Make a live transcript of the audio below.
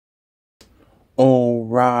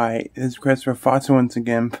Alright, this is Christopher Foster once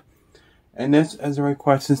again, and this is a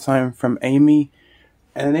request this time from Amy,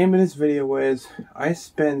 and the name of this video is, I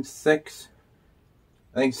spent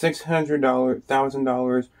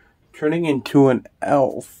 $600,000 turning into an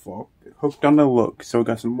elf, hooked on the look, so we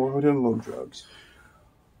got some more hooked on the look drugs.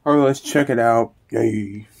 Alright, let's check it out.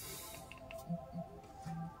 Yay.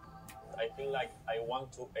 I feel like I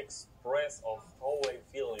want to express of how I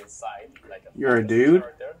feel inside, like a You're a dude?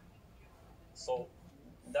 character. So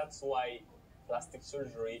that's why plastic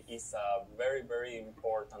surgery is a very, very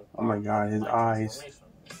important part. Oh my god, his eyes.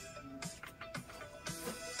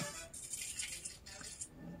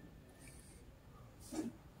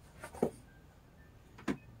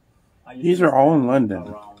 These are all in London.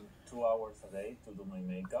 Around 2 hours a day to do my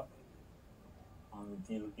makeup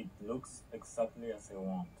until it looks exactly as I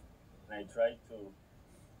want. And I try to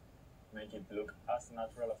make it look as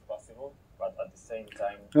natural as possible, but at the same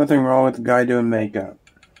time... Nothing wrong with the guy doing makeup.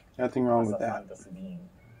 Nothing wrong with that.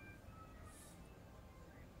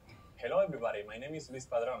 Hello everybody, my name is Luis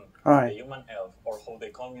Padron, Hi. the human elf, or how they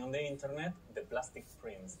call me on the internet, the plastic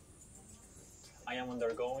prince. I am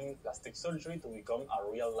undergoing plastic surgery to become a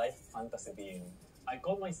real-life fantasy being. I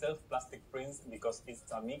call myself Plastic Prince because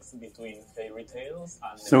it's a mix between fairy tales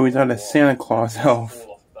and... So he's not a Santa Claus elf.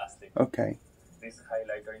 Full of plastic. Okay. This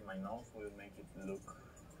highlighter in my nose will make it look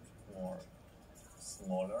more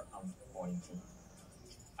smaller and pointy.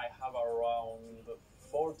 I have around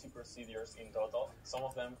 40 procedures in total. Some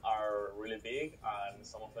of them are really big and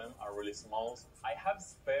some of them are really small. I have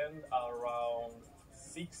spent around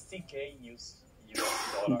 60k US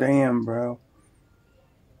dollars. Damn, bro.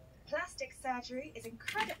 Plastic surgery is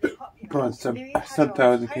incredibly popular. Come on,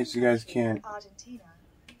 subtitles in case you guys can't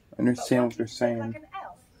understand what they're saying. Like an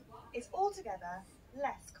elf is altogether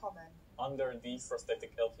less common. Under these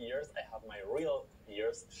prosthetic elf ears, I have my real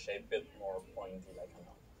ears shaped more pointy like an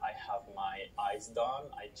elf. I have my eyes done.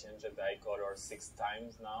 I changed the eye color 6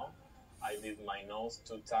 times now. I did my nose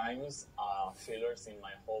 2 times. Fillers in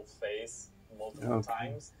my whole face multiple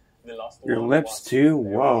times. The last Your one lips was too?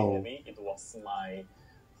 very Whoa. heavy. It was my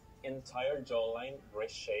entire jawline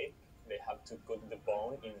reshaped. They had to cut the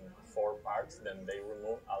bone in 4 parts. Then they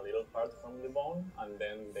remove a little part from the bone. And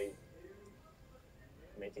then they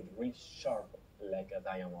make it really sharp like a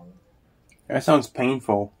diamond. That sounds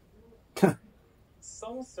painful.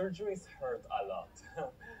 Some surgeries hurt a lot.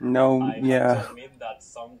 No, I yeah. have to admit that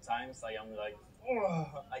sometimes I am like,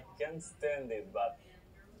 oh, I can't stand it, but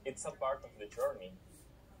it's a part of the journey.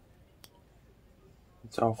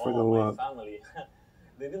 It's all for the My look. family,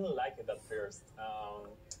 they didn't like it at first.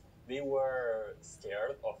 They were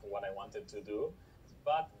scared of what I wanted to do,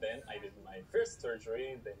 but then I did my first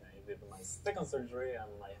surgery, then I did my second surgery, and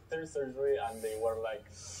my third surgery, and they were like,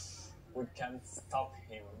 we can't stop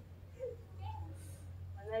him.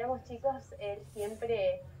 Cuando éramos chicos, él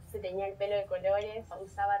siempre se teñía el pelo de colores,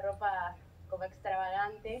 usaba ropa como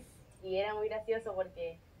extravagante y era muy gracioso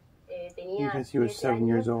porque tenía Because he was 7 años,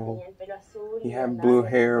 years old. tenía el pelo azul, He y had andaba blue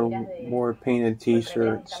con hair, tiras de wore painted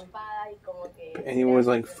t-shirts, estampadas y como que and he was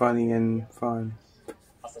like funny and fun.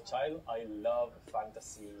 As a child, I loved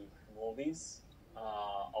fantasy movies,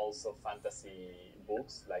 also fantasy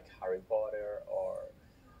books like Harry Potter or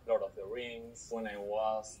Lord of the Rings. When I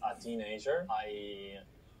was a teenager, I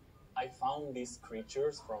found these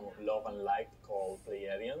creatures from Love and Light called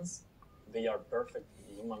Pleiadians. They are perfect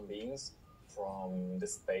human beings from the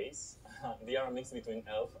space. They are a mix between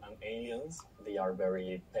elf and aliens. They are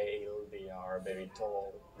very pale, they are very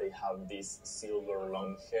tall, they have this silver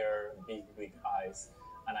long hair, big eyes,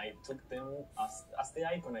 and I took them as the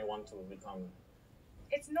icon I want to become.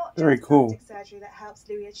 It's not Very just cool. plastic surgery that helps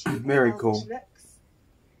Louis achieve Very elfish cool. looks.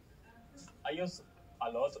 I use a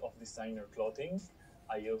lot of designer clothing.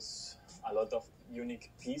 I use a lot of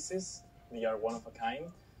unique pieces. They are one of a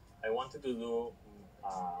kind. I wanted to do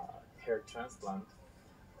hair transplant,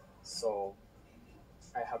 so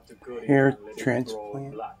I have to cut it Hair and let it grow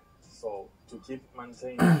transplant? black. So to keep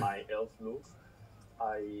maintaining my elf look,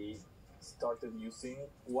 I started using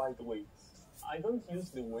white wigs. I don't use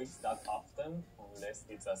the wigs that often unless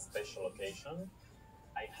it's a special occasion.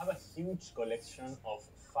 I have a huge collection of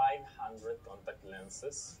 500 contact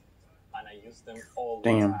lenses and I use them all the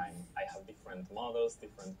Damn. time. I have different models,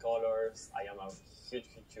 different colors. I am a huge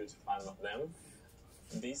fan of them.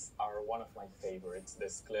 These are one of my favorites, the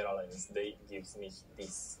sclera lens. They gives me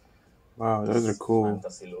this Wow, those are cool.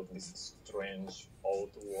 fantasy look, this strange,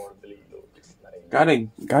 outwardly look. That I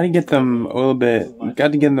Gotta get them a little bit. You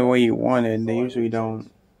gotta get them the way you wanted. They usually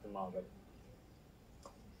don't. the model.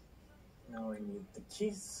 Now I need the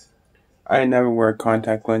keys. I never wear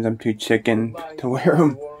contact lens. I'm too chicken to wear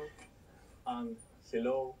them. And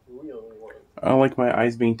Hello, real world. I don't like my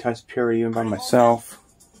eyes being touched, period, even by myself.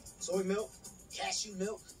 Soy milk, cashew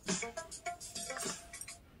milk.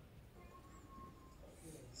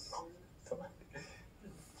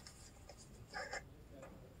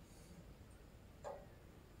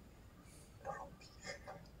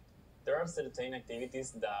 There are certain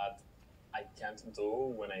activities that I can't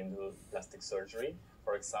do when I do plastic surgery.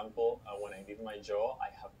 For example, when I did my jaw, I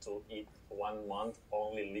have to eat 1 month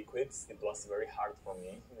only liquids. It was very hard for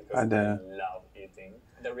me because I love eating.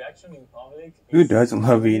 The reaction in public Who doesn't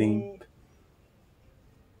love eating?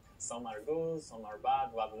 Some are good, some are bad,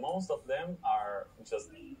 but most of them are just...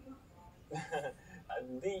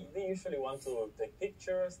 they usually want to take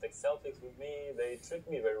pictures, take selfies with me. They treat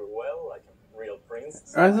me very well, like a real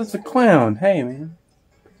prince. Oh, that's a clown. Hey, man.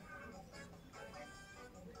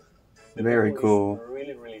 The Very people cool. is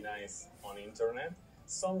really, really nice on internet.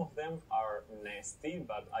 Some of them are nasty,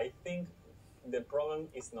 but I think the problem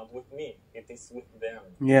is not with me. It is with them.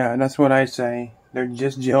 Yeah, that's what I say. They're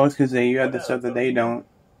just jealous because you have the stuff that they don't.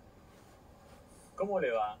 ¿Cómo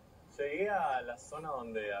le va? Llegué a la zona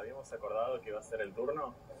donde habíamos acordado que iba a ser el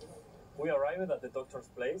turno. We arrived at the doctor's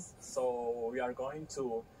place, so we are going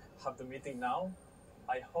to have the meeting now.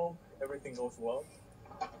 I hope everything goes well.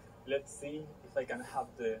 Let's see if I can have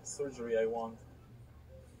the surgery I want.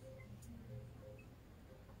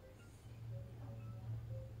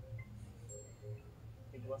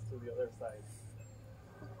 It was to the other side.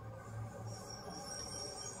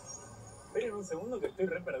 Esperen un segundo que estoy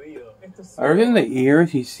re perdido. Esto es Other than the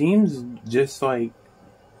ears, he seems just like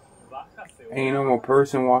baja, seguro. a normal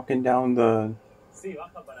person walking down the Sí,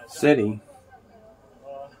 baja para allá. city.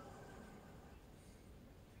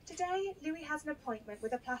 Today, Louis has an appointment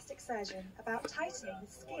with a plastic surgeon about tightening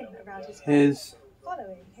the skin around his face His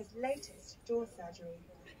following his latest jaw surgery.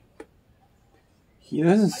 he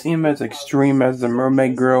doesn't seem as extreme as the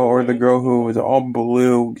mermaid girl or the girl who was all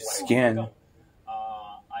blue skin.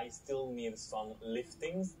 I still need some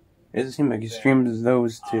liftings. It doesn't seem like extreme as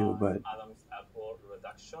those two, but Adam's apple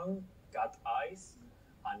reduction, cat eyes,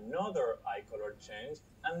 another eye color change,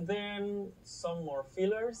 and then some more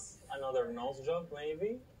fillers, another nose job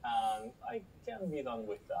maybe, and I can be done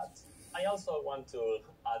with that. I also want to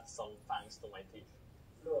add some fangs to my teeth.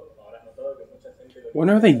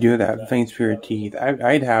 whenever they do that, things for your teeth,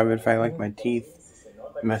 I'd have it if I like my teeth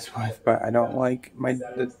messed with, but I don't like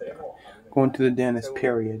going to the dentist,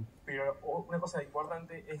 period.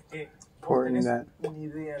 Important that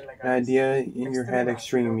idea in your head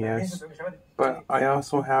extreme, yes. But I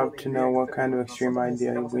also have to know what kind of extreme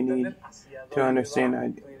idea we need to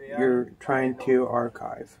understand you're trying to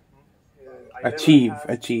archive. Achieve.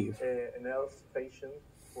 An elf patient,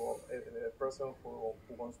 for a person who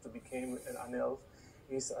wants to become an elf,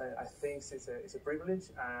 is I think it's a privilege,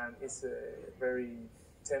 and it's very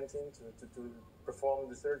tempting to perform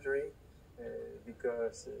the surgery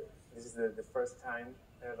because this is the first time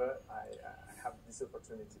ever I have this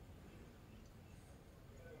opportunity.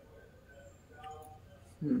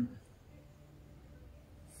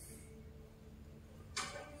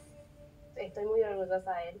 Estoy muy orgullosa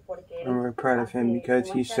de él porque I'm very proud of him because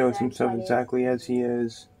he shows himself exactly as he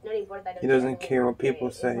is. He doesn't care what people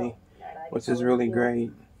say, which is really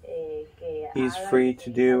great. He's free to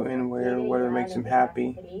do and wear whatever makes him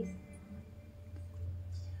happy.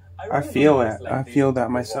 I feel that. I feel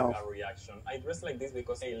that myself. I dress like this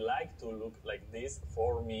because I like to look like this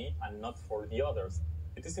for me and not for the others.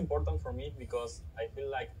 It is important for me because I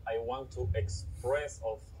feel like I want to express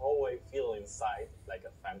of how I feel inside, like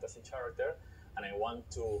a fantasy character, and I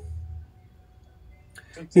want to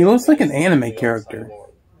He looks like an anime character,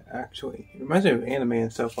 actually. He reminds me of anime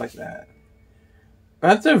and stuff like that.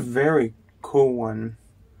 That's a very cool one.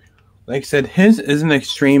 Like I said, his isn't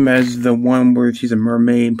extreme as the one where she's a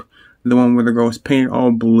mermaid, the one where the girl is painted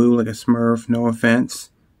all blue like a Smurf, no offense.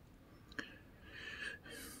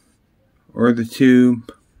 Or the two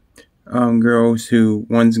girls who,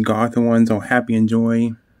 one's goth and one's all happy and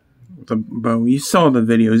joy. But you saw the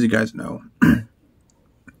videos, you guys know.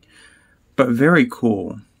 But very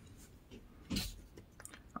cool.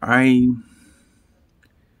 But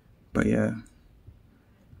yeah.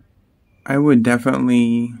 I would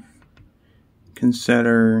definitely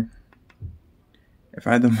consider, if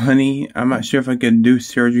I had the money, I'm not sure if I could do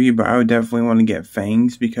surgery, but I would definitely want to get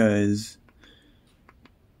fangs because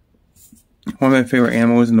one of my favorite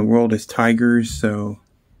animals in the world is tigers, so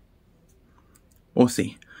we'll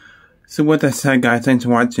see. So with that said, guys, thanks for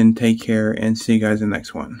watching, take care, and see you guys in the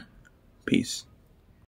next one. Peace.